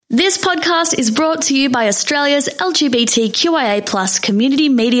This podcast is brought to you by Australia's LGBTQIA+ community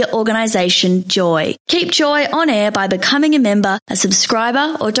media organisation, Joy. Keep Joy on air by becoming a member, a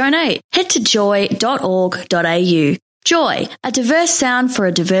subscriber or donate. Head to joy.org.au. Joy, a diverse sound for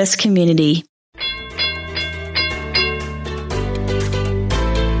a diverse community.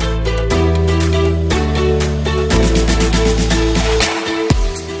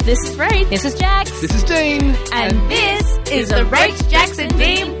 This is Ray. This is Jax. This is Dean. And this is the Rach, Jax and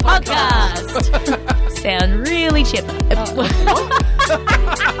Dean podcast. Sound really chipper.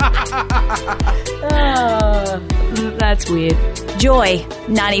 Oh, that's weird. Joy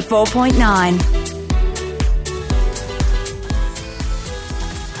 94.9.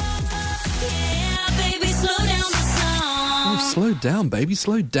 Slow down, baby,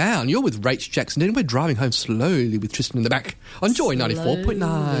 slow down. You're with Rach Jackson and we're driving home slowly with Tristan in the back on Joy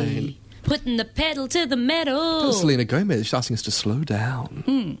 94.9. Putting the pedal to the metal. Selena Gomez is asking us to slow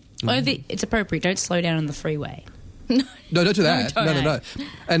down. It's appropriate. Don't slow down on the freeway. No, don't do that. No.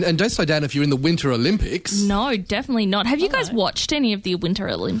 And don't slow down if you're in the Winter Olympics. No, definitely not. Have you guys watched any of the Winter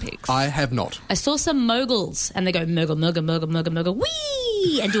Olympics? I have not. I saw some moguls and they go mogul,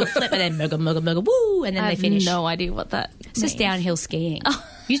 wee, and do a flip and then mogul, woo, and then they finish. I have no idea what that means. It's just downhill skiing.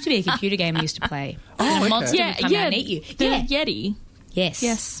 Used to be a computer game I used to play. Oh, and a okay. monster would come out and eat you. The Yeti. Yes.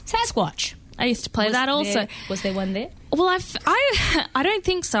 Sasquatch. I used to play that also. Was there one there? Well, I don't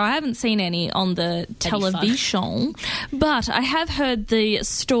think so. I haven't seen any on the television, but I have heard the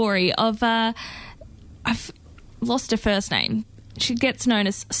story of. I've lost her first name. She gets known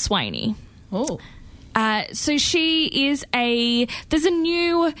as Swaney. Oh. So she is there's a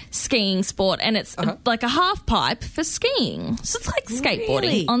new skiing sport and it's like a half pipe for skiing. So it's like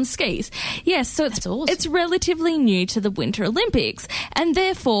skateboarding on skis. Yes, so That's awesome. It's relatively new to the Winter Olympics and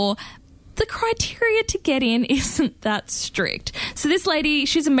therefore the criteria to get in isn't that strict. So this lady,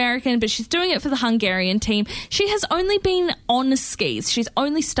 she's American, but she's doing it for the Hungarian team. She has only been on skis. She's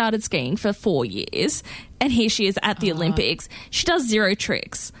only started skiing for 4 years and here she is at the Olympics. She does 0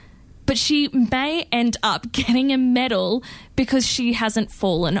 tricks. But she may end up getting a medal because she hasn't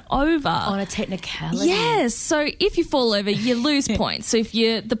fallen over. On a technicality. Yes. So if you fall over, you lose points. So if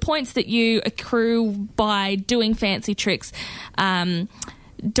the points that you accrue by doing fancy tricks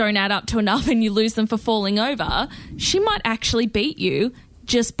don't add up to enough and you lose them for falling over, she might actually beat you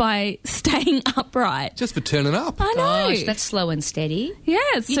just by staying upright. Just for turning up. I know. Gosh, that's slow and steady. Yeah.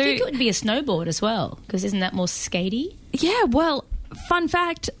 You think it would be a snowboard as well? Because isn't that more skatey? Yeah, well, fun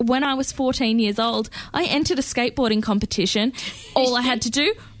fact, when I was 14 years old, I entered a skateboarding competition. All I had to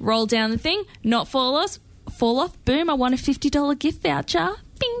do, roll down the thing, not fall off, boom, I won a $50 gift voucher.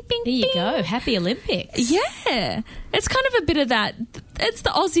 Bing, bing, There you bing. go. Happy Olympics. Yeah. It's kind of a bit of that. It's the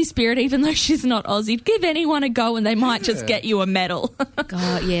Aussie spirit, even though she's not Aussie. Give anyone a go and they might just get you a medal.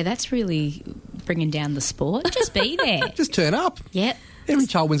 God, yeah, that's really bringing down the sport. Just be there. Just turn up. Yep. Every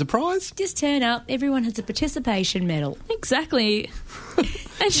child wins a prize. Just turn up. Everyone has a participation medal. Exactly.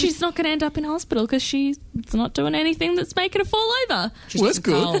 And she's not going to end up in hospital because she's not doing anything that's making her fall over. She's Well, that's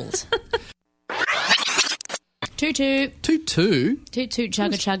good. cold. Toot toot. Toot toot. Toot toot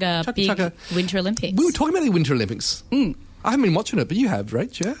chugga chugga. Chugga Big chugga. Winter Olympics. We were talking about the Winter Olympics. I haven't been watching it, but you have,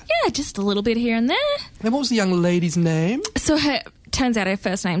 Rach, yeah? Yeah, just a little bit here and there. And what was the young lady's name? So turns out her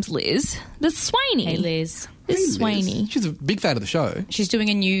first name's Liz. But Swaney. Hey, Liz. Liz Liz. Swaney. She's a big fan of the show. She's doing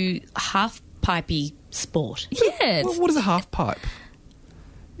a new half-pipey sport. Yeah, What is a half pipe?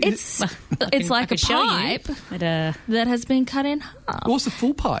 it's like a could show you, pipe but, that has been cut in half. What's a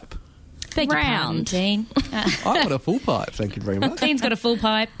full pipe? beg your pardon, Round. Dean. I want a full pipe, thank you very much. Dean's got a full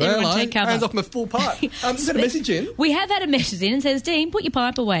pipe. Everyone take cover. Hands off my full pipe. Is that a message in? We have had a message in and says, Dean, put your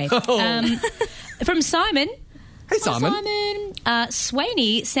pipe away. From Simon. Hey, Simon. Simon.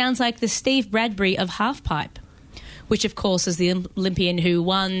 Swaney sounds like the Steve Bradbury of halfpipe, which, of course, is the Olympian who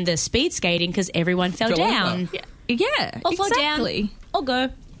won the speed skating because everyone fell down. over. Yeah, Or fall exactly. down. Or go.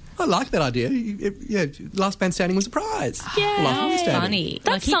 I like that idea. Yeah, last man standing was a prize. Yeah. Last man How standing. funny.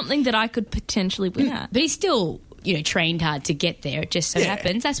 That's something that I could potentially win at. But he's still, trained hard to get there. It just so Yeah.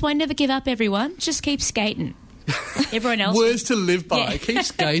 happens. That's why never give up, everyone. Just keep skating. Everyone else. Words to live by. Yeah. Keep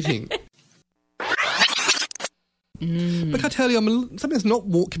skating. Look, I tell you, something that's not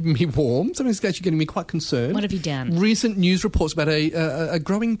keeping me warm. Something that's actually getting me quite concerned. What have you done? Recent news reports about a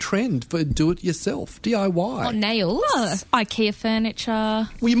growing trend for do-it-yourself, DIY. What, nails? IKEA furniture.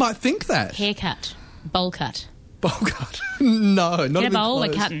 Well, you might think that. Haircut. Bowl cut. Bowl cut. No, not Get a even bowl or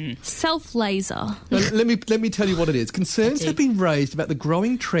close. cutting. Self-laser. Now, let me tell you what it is. Concerns have been raised about the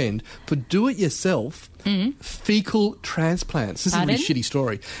growing trend for do-it-yourself fecal transplants. This is a really Pardon? shitty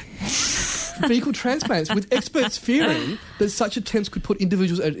story. fecal transplants, with experts fearing that such attempts could put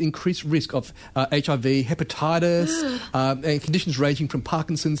individuals at increased risk of HIV, hepatitis, and conditions ranging from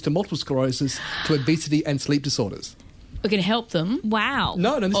Parkinson's to multiple sclerosis to obesity and sleep disorders. We're going to help them. Wow.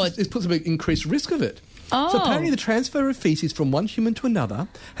 No, this puts them at increased risk of it. Oh. So apparently the transfer of faeces from one human to another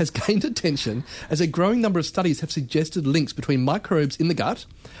has gained attention as a growing number of studies have suggested links between microbes in the gut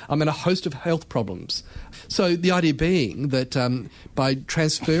and a host of health problems. So the idea being that by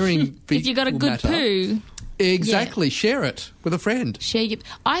transferring fecal if you got a good matter, poo. exactly, share it with a friend.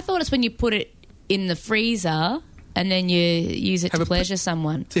 I thought it's when you put it in the freezer and then you use it to pleasure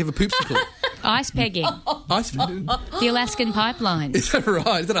someone. So you have a poopsicle. Ice pegging. The Alaskan pipeline. Is that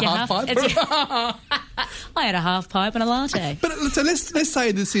right? Is that a half pipe? I had a half pipe and a latte. But so let's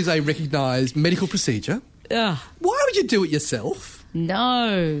say this is a recognised medical procedure. Ugh. Why would you do it yourself?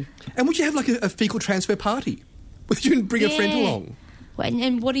 No. And would you have like a fecal transfer party? Would you bring a friend along?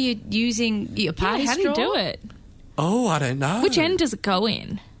 And what are you using? Your party How do you straw? do it? Oh, I don't know. Which end does it go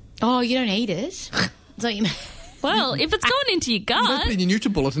in? Oh, you don't eat it. So you... Well, if it's gone into your You don't gut. put it in your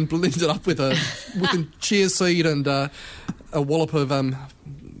NutriBullet and blend it up with a chia seed and a wallop of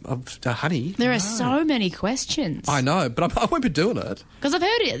honey. There are so many questions. I know, but I won't be doing it. Because I've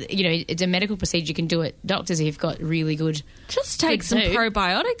heard it's a medical procedure. You can do it. Doctors, if you've got really good... Just take Good some soup.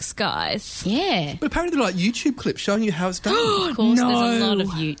 probiotics, guys. Yeah. But apparently they're like YouTube clips showing you how it's done. Of course, there's a lot of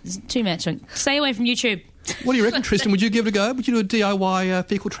there's too much. Stay away from YouTube. What do you reckon, Tristan? Would you give it a go? Would you do a DIY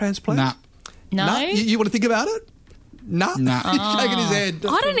fecal transplant? Nah. No? Nah? You want to think about it? Nah. He's shaking his head.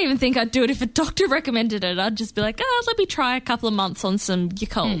 I don't even think I'd do it if a doctor recommended it. I'd just be like, let me try a couple of months on some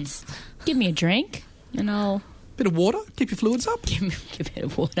Yakults. Give me a drink and I'll Bit of water, keep your fluids up. give me a bit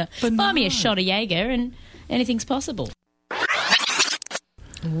of water. But Buy me no. a shot of Jaeger and anything's possible.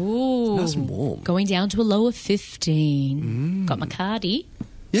 Ooh. Nice and warm. Going down to a low of 15. Got my cardi.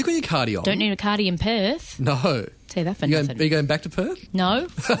 You got your cardi on. Don't need a cardi in Perth. No. Say that for Are nothing. you going back to Perth? No.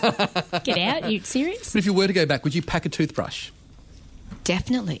 Get out. You serious? But if you were to go back, would you pack a toothbrush?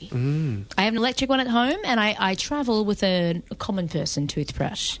 Definitely. I have an electric one at home and I travel with a common person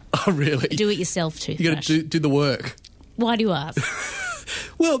toothbrush. Oh, really? Do-it-yourself toothbrush. You got to do the work. Why do you ask?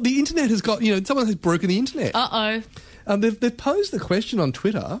 Well, the internet has got, someone has broken the internet. Uh-oh. They've posed the question on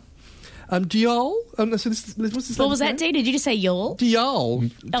Twitter. Diol, what's this? What was that, Dee? Did you just say y'all?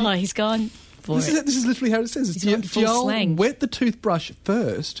 Diol. Oh, he's gone for This it. is literally how it says. He's gone full Diol, slang. wet the toothbrush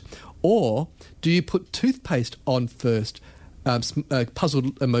first, or do you put toothpaste on first?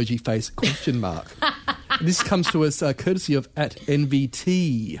 Puzzled emoji face question mark. This comes to us courtesy of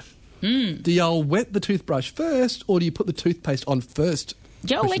 @NVT. Do y'all wet the toothbrush first, or do you put the toothpaste on first?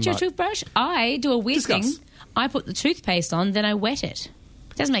 Do you wet your toothbrush? I do a weird Discuss. thing. I put the toothpaste on, then I wet it.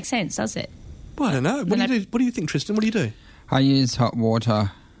 Doesn't make sense, does it? Well, I don't know. What do you do? What do you think, Tristan? What do you do? I use hot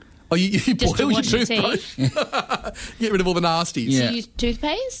water. Oh, you Just to boil your wash your toothbrush. Get rid of all the nasties. Yeah. Do you use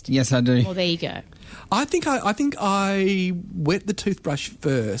toothpaste? Yes, I do. Well, there you go. I think I wet the toothbrush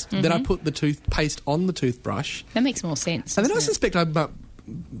first, then I put the toothpaste on the toothbrush, That makes more sense. and then I doesn't it? suspect I might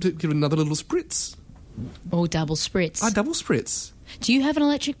give it another little spritz. Oh, double spritz. I double spritz. Do you have an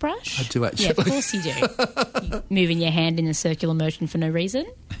electric brush? I do, actually. Yeah, of course you do. You moving your hand in a circular motion for no reason.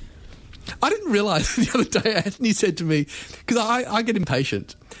 I didn't realise the other day Anthony said to me, because I get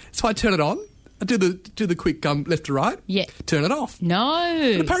impatient, so I turn it on, I do the quick left to right, Yeah. turn it off.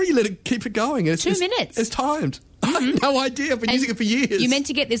 No. But apparently you keep it going. It's 2 minutes. It's timed. I had no idea. I've been using it for years. You meant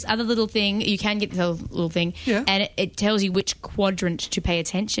to get this other little thing. You can get this other little thing. Yeah. And it tells you which quadrant to pay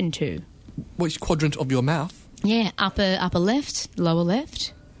attention to. Which quadrant of your mouth? Yeah, upper left, lower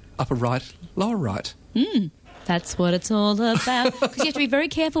left. Upper right, lower right. That's what it's all about. Because you have to be very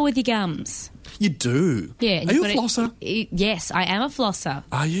careful with your gums. You do. Yeah. and Are you you've a got flosser? Yes, I am a flosser.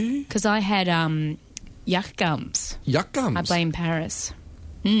 Are you? Because I had yuck gums. Yuck gums. I blame Paris.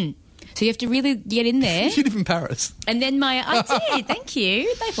 So you have to really get in there. You live in Paris. And then I did, thank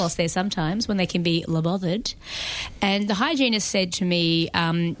you. They floss there sometimes when they can be bothered. And the hygienist said to me,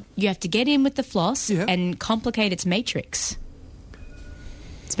 you have to get in with the floss and complicate its matrix.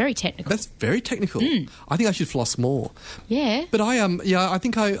 It's very technical. That's very technical. I think I should floss more. Yeah. But I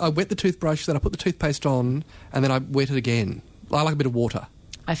think I wet the toothbrush, then I put the toothpaste on, and then I wet it again. I like a bit of water.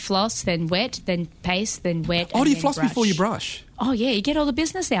 I floss, then wet, then paste, then wet. Oh, and do you then floss before you brush? Oh, yeah. You get all the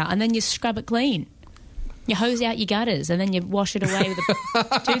business out and then you scrub it clean. You hose out your gutters and then you wash it away with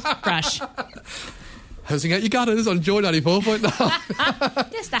a toothbrush. Hosing out your gutters on Joy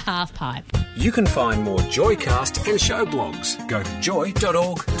 94.9. Just a half pipe. You can find more Joycast and show blogs. Go to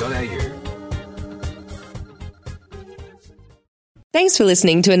joy.org.au. Thanks for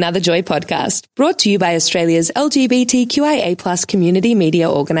listening to another Joy podcast brought to you by Australia's LGBTQIA+ community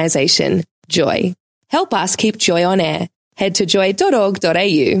media organisation, Joy. Help us keep Joy on air. Head to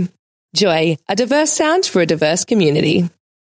joy.org.au. Joy, a diverse sound for a diverse community.